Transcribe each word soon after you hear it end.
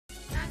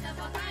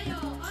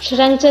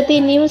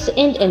Swrangchati News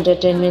and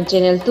Entertainment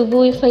Channel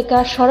Tubui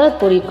Faika Sharat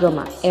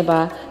Porikroma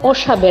Eba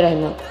Osha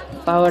Beraimo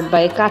powered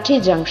by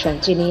Kathi Junction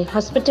Chini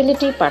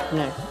Hospitality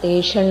Partner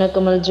The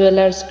Sharnakomal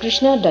Jewelers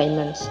Krishna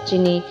Diamonds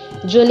Chini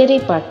Jewelry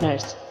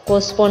Partners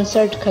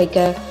Co-sponsored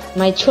Khaika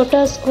My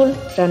Chota School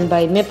run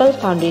by Maple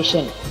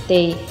Foundation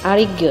The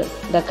Arigyo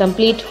The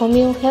Complete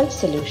Homeo Health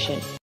Solution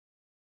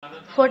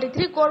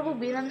 43 Karbook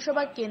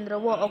বিধানসভা কেন্দ্র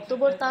ও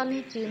October তালনি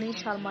চিনি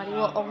শালমারি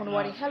ও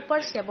anganwadi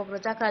helper সেবক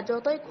রাজাকা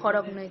যতই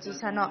খরক নৈজি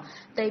সানো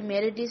তাই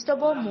merit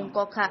লিস্টব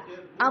মুংকখা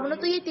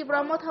আবনতই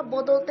Tripura মথা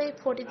বদলতে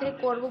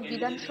 43 Karbook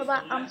বিধানসভা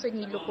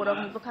আমসনি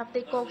লুকরংনি বখাতে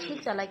ককসি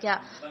চালাইয়া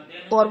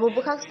Karbook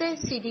বখাতে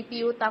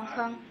CDPO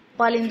তাংখাং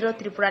পালিন্দ্র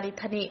ত্রিপুরানি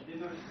Thani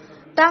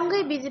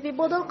Tangai BJP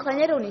bodol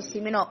khlainaroni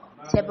simino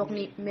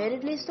sebokni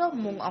merit list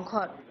mung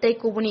angkhor tei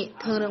kubuni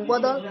thangrang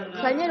bodol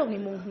khlainaroni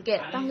mung hingke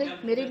tangai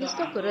merit list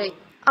koroi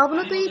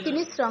abno tui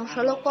tini srang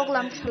salo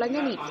koklam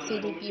shalanyani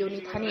CDPO ni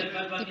thani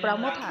Tipra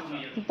Motha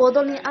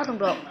bodolni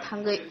adongrok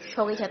thangai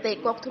sogai khate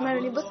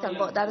kokthumani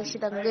bustangbo dadosi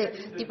tangai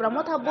Tipra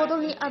Motha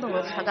bodolni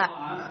adongrok saga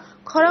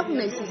khorok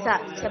neusisa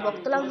sebok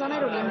tlangjana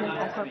roni mung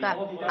angkhorka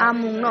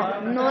amungno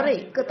norei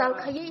ketal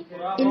khayei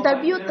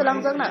interview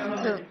tlangjana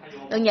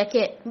thung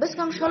Yake,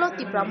 Biskang Sholo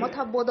Tipra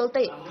Motha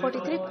Bodolte,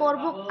 43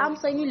 Karbook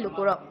Amsaini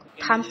Lukurok,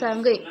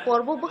 Tamsangai,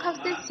 Karbook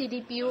Bukhaste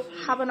CDPU,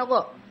 Habanogo,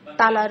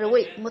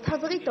 Talarwe,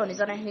 Muthazari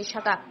Tonizana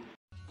Hishaka.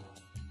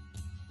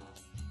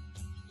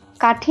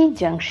 কাঠি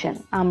junction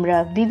আমরা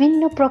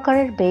বিভিন্ন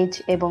প্রকারের veg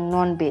এবং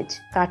non veg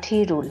কাঠি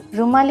role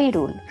রুমালি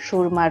role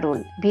Surma role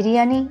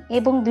biryani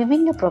এবং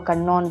বিভিন্ন প্রকার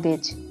non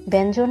veg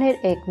ব্যঞ্জনের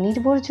এক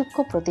নির্ভরযোগ্য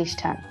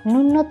প্রতিষ্ঠান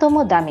ন্যূনতম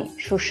দামে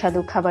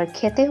সুস্বাদু খাবার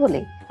খেতে হলে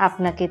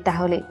আপনাকে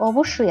তাহলে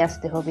অবশ্যই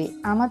আসতে হবে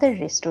আমাদের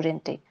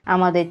রেস্টুরেন্টে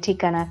আমাদের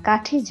ঠিকানা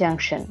কাঠি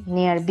জাংশন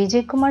নিয়ার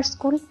বিজয় কুমার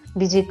স্কুল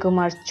বিজয়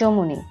কুমার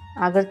চমুনি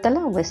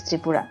আগরতলা ওয়েস্ট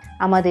ত্রিপুরা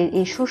আমাদের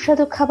এই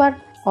সুস্বাদু খাবার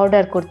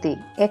অর্ডার করতে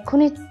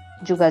এক্ষুনি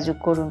যোগাযোগ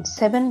করুন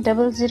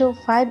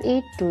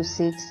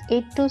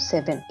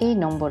 7005826827 এই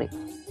নম্বরে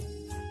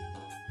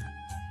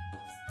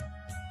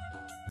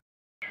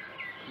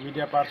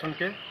মিডিয়া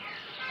পার্সনকে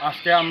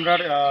আজকে আমরা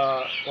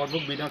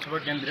Karbook বিধানসভা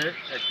কেন্দ্রের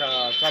একটা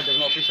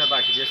চারজন অফিসার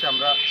বাকি দিয়েছে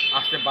আমরা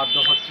আসতে বাধ্য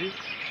হচ্ছি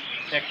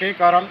একটাই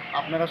কারণ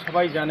আপনারা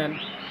সবাই জানেন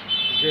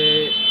যে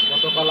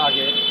গতকাল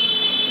আগে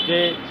যে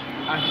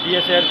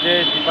ICDS এর যে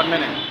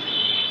ডিপার্টমেন্টে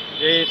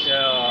যে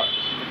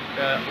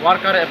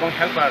ওয়ার্কার এবং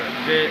হেল্পার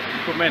যে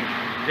রিক্রুটমেন্ট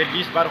যে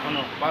লিস্ট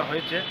বার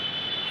হয়েছে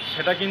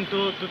সেটা কিন্তু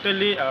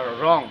টোটালি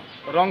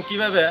রং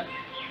কিভাবে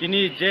তিনি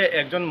যে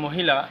একজন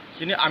মহিলা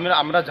তিনি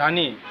আমরা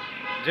জানি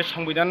যে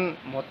সংবিধান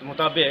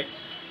মোতাবেক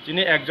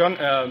তিনি একজন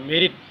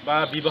মেরিট বা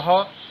বিবাহ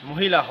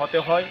মহিলা হতে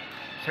হয়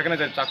সেখানে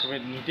চাকরি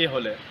নিতে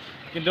হলে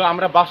কিন্তু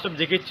আমরা বাস্তব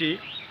দেখেছি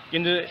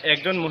কিন্তু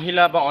একজন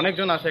মহিলা বা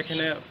অনেকজন আছে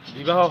এখানে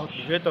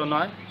বিবাহিত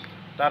নয়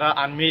তারা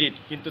আনমেরিড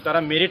কিন্তু তারা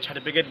মেরিট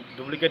সার্টিফিকেট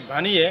ডুপ্লিকেট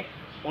বানিয়ে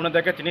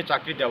ওনাদেরকে তিনি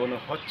চাকরি দেওয়ানো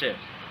হচ্ছে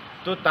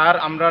তো তার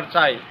আমরা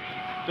চাই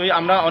তো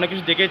আমরা অনেক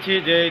কিছু দেখেছি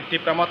যে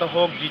টিপ্রা মতো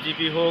হোক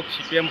বিজেপি হোক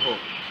সিপিএম হোক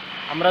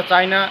আমরা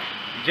চাই না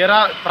যারা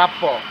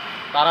প্রাপ্য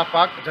তারা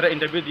পাক যারা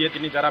ইন্টারভিউ দিয়ে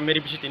তিনি যারা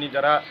মেরিট বেশি তিনি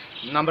যারা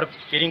নাম্বার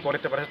ক্যারিং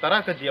করতে পারে তারা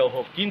একটা দেওয়া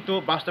হোক কিন্তু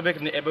বাস্তবে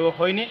এভাবে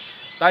হয়নি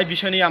তাই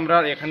বিষয় নিয়ে আমরা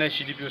এখানে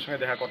সিডিপিওর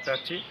সঙ্গে দেখা করতে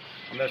যাচ্ছি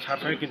আমরা সার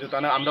সঙ্গে কিন্তু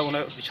আমরা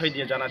ওনার বিষয়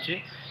দিয়ে জানাচ্ছি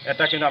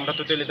এটা কিন্তু আমরা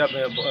টোটালি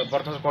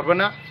বরদাস্ত করবো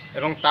না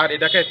এবং তার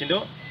এটাকে কিন্তু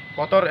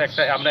কঠোর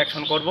একটা আমরা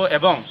অ্যাকশন করব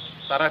এবং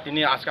তারা তিনি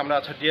আজকে আমরা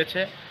আচ্ছা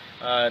দিয়েছে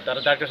তারা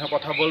ডাইরেক্টরের সঙ্গে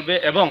কথা বলবে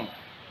এবং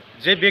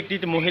যে ব্যক্তি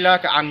মহিলা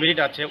আনমেরিড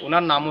আছে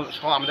ওনার নামও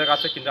সহ আমাদের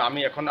কাছে কিন্তু আমি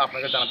এখন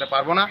আপনাকে জানাতে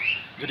পারবো না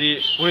যদি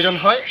প্রয়োজন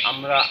হয়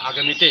আমরা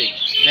আগামীতে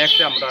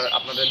নেক্সটে আমরা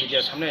আপনাদের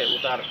মিডিয়ার সামনে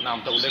ওটার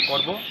নামটা উল্লেখ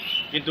করব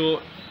কিন্তু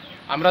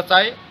আমরা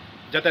চাই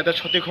যাতে এটা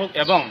সঠিক হোক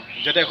এবং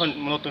যাতে এখন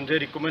নতুন যে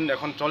রিক্রুটমেন্ট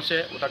এখন চলছে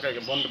ওটাকে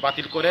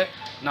বাতিল করে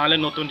নাহলে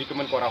নতুন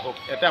রিক্রুটমেন্ট করা হোক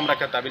এতে আমরা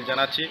একটা দাবি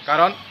জানাচ্ছি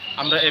কারণ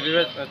আমরা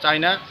এভাবে চাই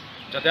না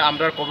যাতে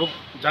আমরা Karbook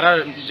যারা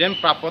যেন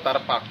প্রাপ্য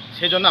তারা পাক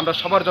সেই জন্য আমরা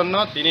সবার জন্য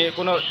তিনি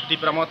কোনো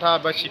টিপ্রা মথা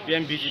বা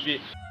CPM BJP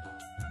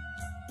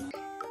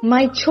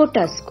My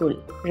Chota School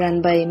run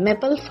by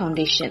Maple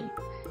Foundation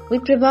we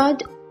provide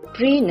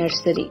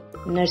pre-nursery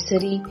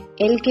nursery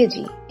LKG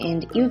and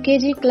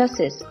UKG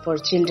classes for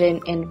children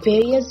and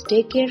various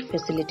daycare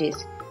facilities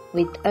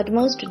with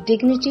utmost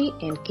dignity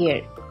and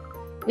care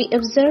we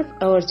observe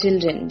our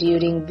children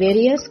during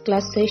various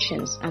class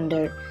sessions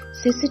under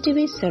CCTV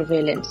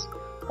surveillance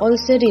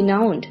also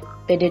renowned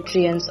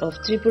pediatricians of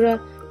Tripura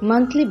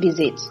monthly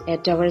visits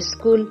at our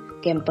school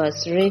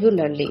campus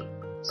regularly.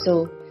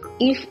 So,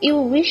 if you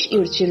wish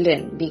your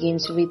children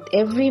begins with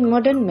every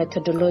modern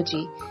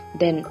methodology,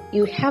 then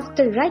you have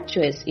the right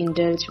choice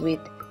indulge with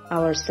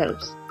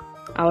ourselves.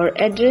 Our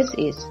address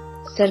is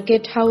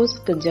Circuit House,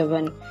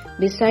 Kunjavan,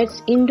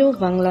 besides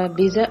Indo-Bangla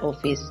Visa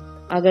Office,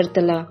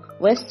 Agartala,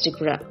 West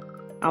Tripura.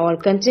 Our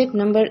contact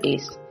number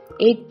is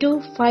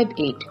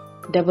 8258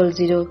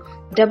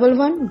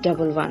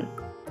 001111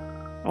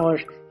 or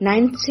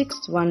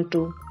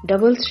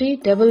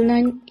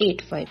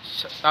 9612339985।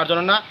 তার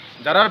জন্য না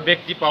যারা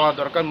ব্যক্তি পাওয়া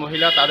দরকার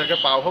মহিলা তাদেরকে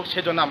পাওয়া হোক,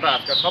 সেজন্য আমরা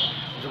আজকে সব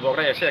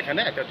যুবকরা এসে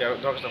এখানে একটা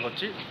দরখাস্ত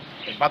হচ্ছি,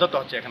 বাধ্যতা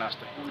হচ্ছে এখানে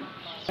আসতে।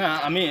 হ্যাঁ,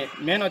 আমি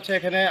মেন হচ্ছে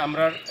এখানে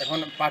আমরা এখন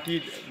পার্টি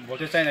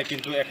বলতে চাই না,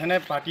 কিন্তু এখানে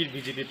পার্টির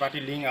বিজেপি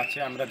পার্টির লিঙ্ক আছে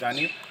আমরা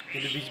জানি,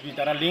 কিন্তু বিজেপি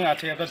তারা লিঙ্ক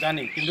আছে এটা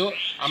জানি, কিন্তু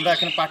আমরা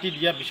এখানে পার্টি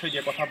দিয়ে বিষয়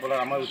দিয়ে কথা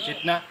বলার আমার উচিত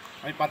না,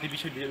 আমি পার্টি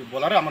বিষয়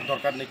বলারও আমার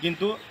দরকার নেই।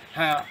 কিন্তু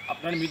হ্যাঁ,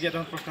 আপনার মিডিয়া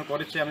যখন প্রশ্ন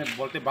করেছে আমি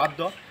বলতে বাধ্য,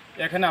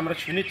 এখানে আমরা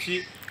শুনেছি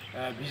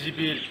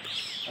বিজেপির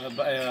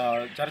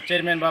যারা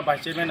চেয়ারম্যান বা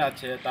ভাইস চেয়ারম্যান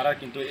আছে তারা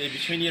কিন্তু এই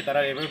বিষয় নিয়ে তারা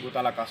এভাবে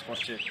গোতালা কাজ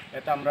করছে,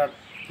 এটা আমরা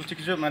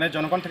কিছু মানে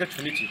জনগণ থেকে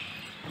শুনেছি।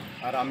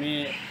 আর আমি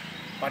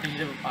পার্টি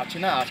হিসেবে আছি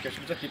না, আজকে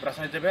শুনছে ত্রিপুরা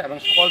হিসেবে এবং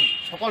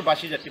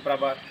সকলবাসী যে ত্রিপুরা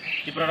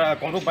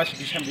গৌরববাসী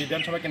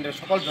বিধানসভা কেন্দ্রের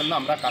সকল জন্য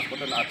আমরা কাজ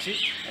করতে আছি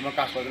এবং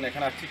কাজ করার জন্য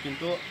এখানে আছি।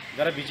 কিন্তু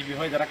যারা বিজেপি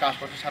হয় যারা কাজ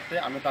করছে সাথে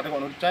আমি তাদেরকে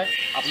অনুরোধ চাই,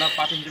 আপনার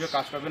পার্টি হিসেবে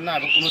কাজ করবেন না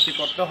এবং উন্নতি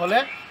করতে হলে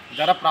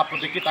যারা প্রাপ্য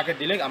ব্যক্তি তাকে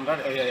দিলে আমরা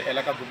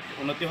এলাকা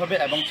উন্নতি হবে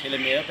এবং ছেলে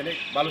মেয়েরা তাহলে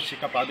ভালো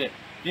শিক্ষা পাবে।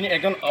 তিনি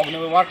একজন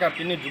অগ্নিবী ওয়ার্কার,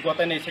 তিনি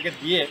যোগ্যতা নেই, সেকে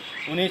দিয়ে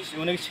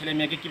উনি ছেলে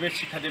মেয়েকে কীভাবে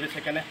শিক্ষা দেবে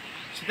সেখানে,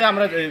 সেটা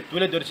আমরা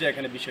তুলে ধরেছি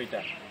এখানে বিষয়টা।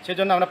 সেই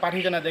জন্য আমরা পার্টি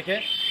জানা দেখে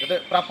যাতে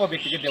প্রাপ্য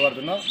ব্যক্তিকে দেওয়ার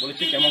জন্য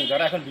বলেছি, এবং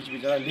যারা এখন বিজেপি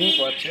যারা লিঙ্ক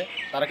করছে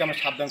তাদেরকে আমরা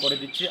সাবধান করে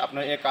দিচ্ছি,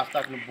 আপনার এই কাজটা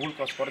এখন ভুল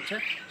কাজ করেছে,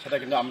 সেটা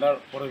কিন্তু আমরা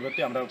পরবর্তী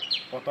আমরা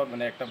কত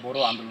মানে একটা বড়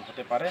আন্দোলন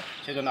হতে পারে।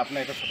 সেই জন্য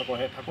আপনারা এটা সতর্ক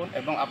হয়ে থাকুন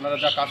এবং আপনারা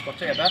যা কাজ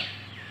করছে এটা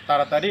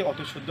তাড়াতাড়ি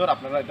অতি সুন্দর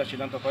আপনারা এটা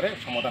সিদ্ধান্ত করে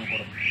সমাধান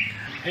করুন।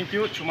 Thank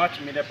you so much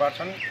media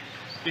person.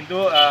 কিন্তু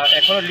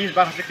এখনও লিস্ট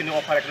বার হচ্ছে, কিন্তু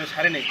অফার এখনো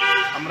ছাড়ে নেই।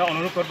 আমরা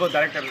অনুরোধ করবো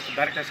ডাইরেক্টর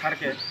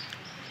স্যারকে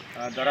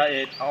যারা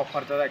এই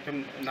অফার যারা একটু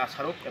না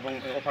ছাড়ুক এবং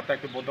অফারটা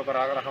একটু বন্ধ করা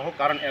রাখা হোক,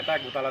 কারণ এটা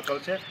গোতালা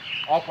চলছে।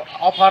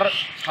 অফার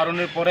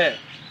ছাড়ানোর পরে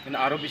কিন্তু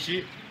আরও বেশি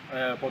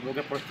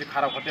পদভোগের পরিস্থিতি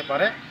খারাপ হতে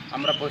পারে,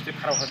 আমরা পরিস্থিতি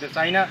খারাপ হতে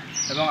চাই না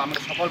এবং আমরা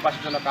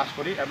সকলবাসীর জন্য কাজ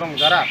করি। এবং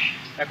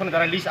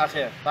যারা লিস্ট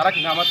আছে তারা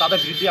কিন্তু তাদের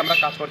বিরুদ্ধে আমরা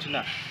কাজ করছি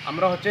না,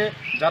 আমরা হচ্ছে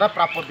যারা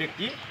প্রাপ্য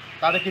ব্যক্তি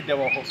তাদেরকে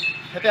দেওয়া হোক,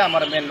 সেটাই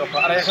আমার মেন লক্ষ্য।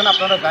 আর এখন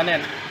আপনারা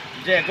জানেন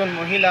যে একজন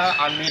মহিলা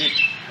আনমেরিড,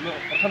 আমি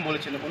প্রথম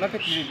বলেছিলাম ওনাকে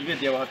বিয়ে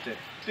দেওয়া হচ্ছে,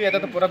 তো এটা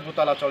তো পুরো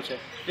গোতালা চলছে।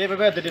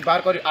 এইভাবে যদি বার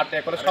করি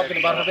 8 করে সব দিন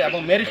বার হবে এবং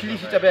মেরিট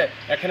লিস্ট হিসাবে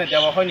এখানে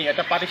দেওয়া হয়নি,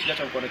 এটা পার্টি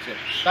সিলেকশন করেছে।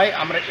 তাই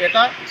আমরা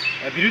এটা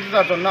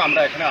বিরোধিতার জন্য আমরা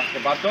এখানে আসতে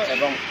বাধ্য।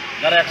 এবং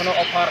যারা এখনও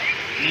অফার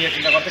নিয়ে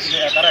চিন্তা করছে কিন্তু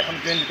তারা এখন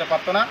জয়েন দিতে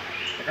পারতো না,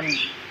 এখন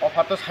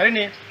অফার তো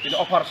ছাড়েনি, কিন্তু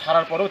অফার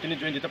ছাড়ার পরেও তিনি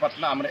জয়েন দিতে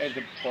পারতেন না। আমরা এই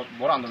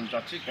বড় আন্দোলন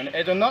চাচ্ছি, কারণ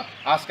এই জন্য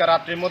আজকে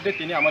রাত্রির মধ্যে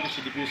তিনি আমাদের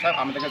সিডিপি সাহেব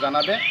আমাদেরকে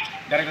জানাবে,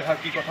 ডাইরেক্টর সাহেব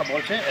কী কথা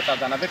বলছে এটা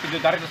জানাবে। কিন্তু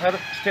ডাইরেক্টর সাহেব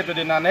স্টেপ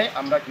যদি না নেয়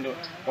আমরা কিন্তু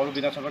পৌর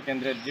বিধানসভা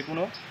কেন্দ্রের যে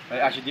কোনো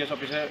ICDS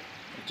অফিসে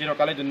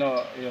চিরকালের জন্য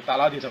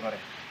তালা দিতে পারে।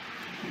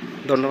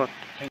 ধন্যবাদ।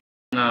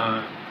 না,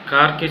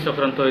 কার কি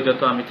চক্রান্ত এটা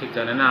তো আমি ঠিক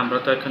জানি না। আমরা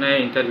তো এখানে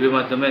ইন্টারভিউর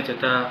মাধ্যমে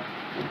যেটা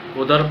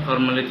ওদার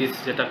ফর্মালিটিস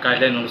যেটা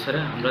গাইডলাইন অনুসারে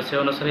আমরা সেই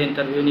অনুসারে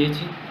ইন্টারভিউ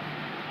নিয়েছি।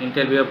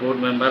 ইন্টারভিউ বোর্ড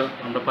মেম্বার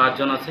আমরা 5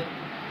 জন আছে,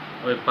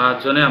 ওই 5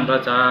 জনে আমরা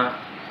যা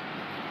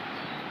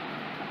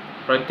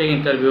প্রত্যেক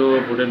ইন্টারভিউ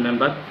বোর্ডের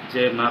মেম্বার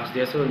যে মার্কস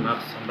দিয়েছে ওই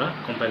মার্কস আমরা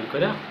কম্পাইল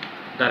করে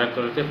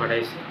ডাইরেক্টরেটে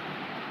পাঠাইছি।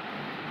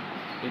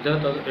 এটা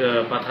তো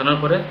পাঠানোর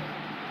পরে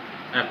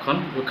এখন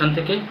ওখান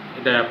থেকে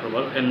এটা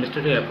অ্যাপ্রুভাল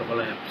অ্যাডমিনিস্ট্রেটিভ অ্যাপ্রুভাল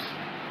হচ্ছে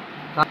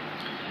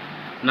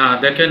না।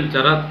 দেখেন,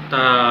 যারা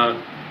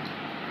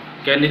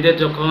ক্যান্ডিডেট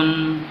যখন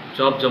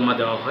জব জমা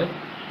দেওয়া হয়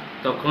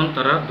তখন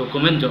তারা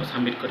ডকুমেন্ট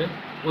সাবমিট করে,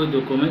 ওই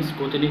ডকুমেন্ট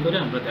স্ক্রুটিনি করে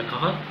আমরা দেখা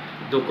হয়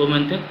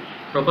ডকুমেন্টে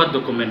প্রপার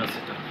ডকুমেন্ট আছে,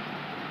 তারা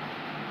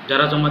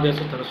যারা জমা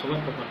দিয়েছে তারা সবার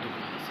প্রপার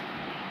ডকুমেন্ট আছে।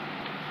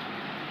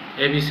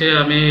 এ বিষয়ে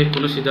আমি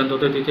কোনো সিদ্ধান্ত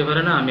তো দিতে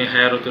পারি না, আমি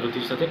হায়ার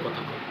অথরিটির সাথে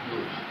কথা বলব।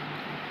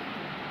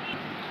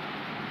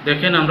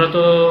 দেখেন, আমরা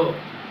তো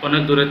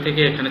অনেক দূরের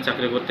থেকে এখানে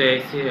চাকরি করতে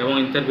এসেছি এবং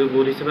ইন্টারভিউ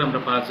বোর্ড হিসেবে আমরা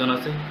 5 জন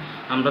আছে।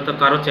 আমরা তো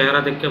কারো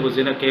চেহারা দেখে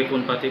বুঝি না কে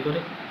কোন পার্টি করে,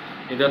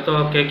 এটা তো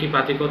কে কী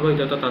পার্টি করবো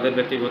এটা তো তাদের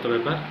ব্যক্তিগত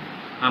ব্যাপার,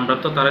 আমরা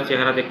তো তারা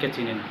চেহারা দেখে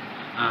চিনি না।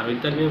 আর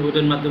ইন্টারভিউ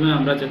বোর্ডের মাধ্যমে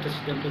আমরা যেটা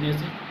সিদ্ধান্ত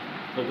নিয়েছি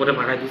উপরে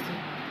পাঠাই দিচ্ছি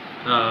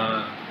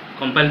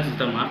কম্পাইল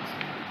যেটা মার্কস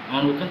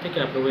আমার ওখান থেকে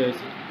অ্যাপ্রুভ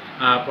হয়েছে।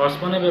 আর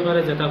পরস্পরের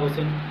ব্যাপারে যেটা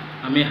বলছেন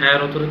আমি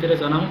হায়ার অথরিটিতে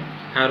জানাবো,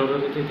 হায়ার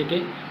অথরিটি থেকে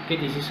কী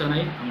ডিসিশন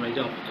হয় আমরা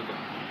এটা অপেক্ষা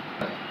করব।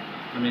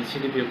 আমি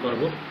সিডিপিও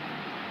করবো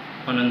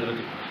অনেন্দ্র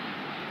Tripura.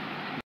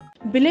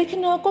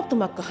 Bilekhino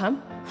koktumak kaham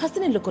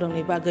hasini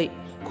lukurangni bagai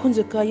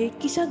khunjukai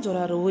kisa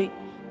jora roi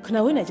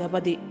khnawi na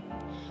jabadi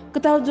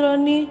ketaw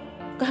jorani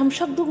kaham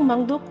shakduk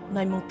mangduk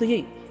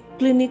naimungtui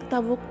clinic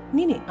tabuk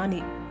nini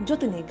ani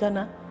jotini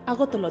gana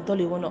agotolo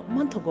doliwono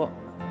manthogo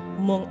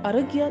mong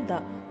arogya da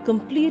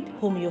complete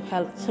homeo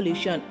health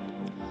solution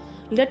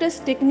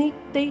latest technique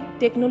tei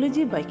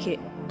technology baikhe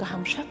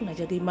kaham shak na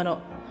jagi mano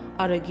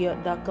arogya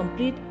da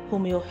complete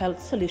homeo health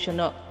solution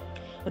no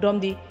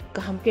Romdi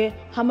kahamke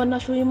hamana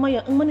shui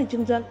maya ngmani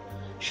jingjal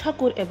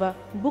shakur eba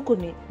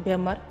bukurni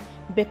bemar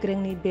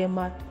bekrengni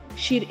bemar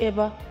shir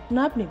eba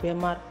napni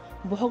bemar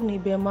bohogni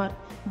bemar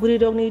buri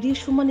rogni ri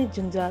shumani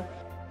jingjal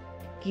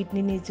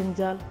kidney ni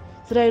jingjal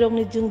srai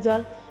rogni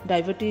jingjal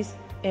diabetes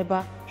eba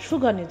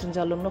sugar ni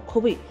jingjal lomno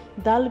khobi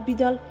dal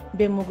bidal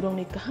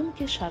bemugrongni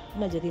kahamke shak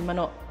najari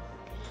mano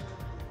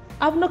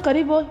abno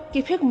karibo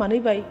kefek mani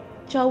bai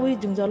chawi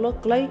jingjalo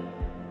klai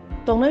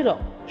tongnai ro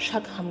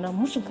shak hamna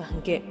musungka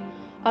hangke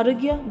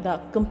arogya the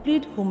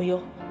complete homeo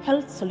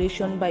health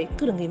solution by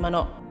kurangi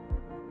mano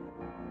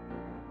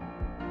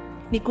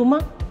nikuma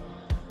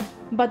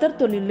badar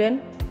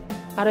tolilen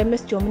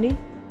RMS Chomni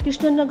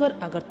Krishnanagar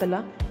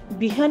Agartala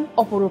Bihan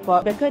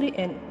Oporupa Bakery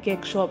and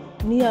Cake Shop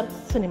near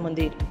Sani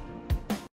Mandir.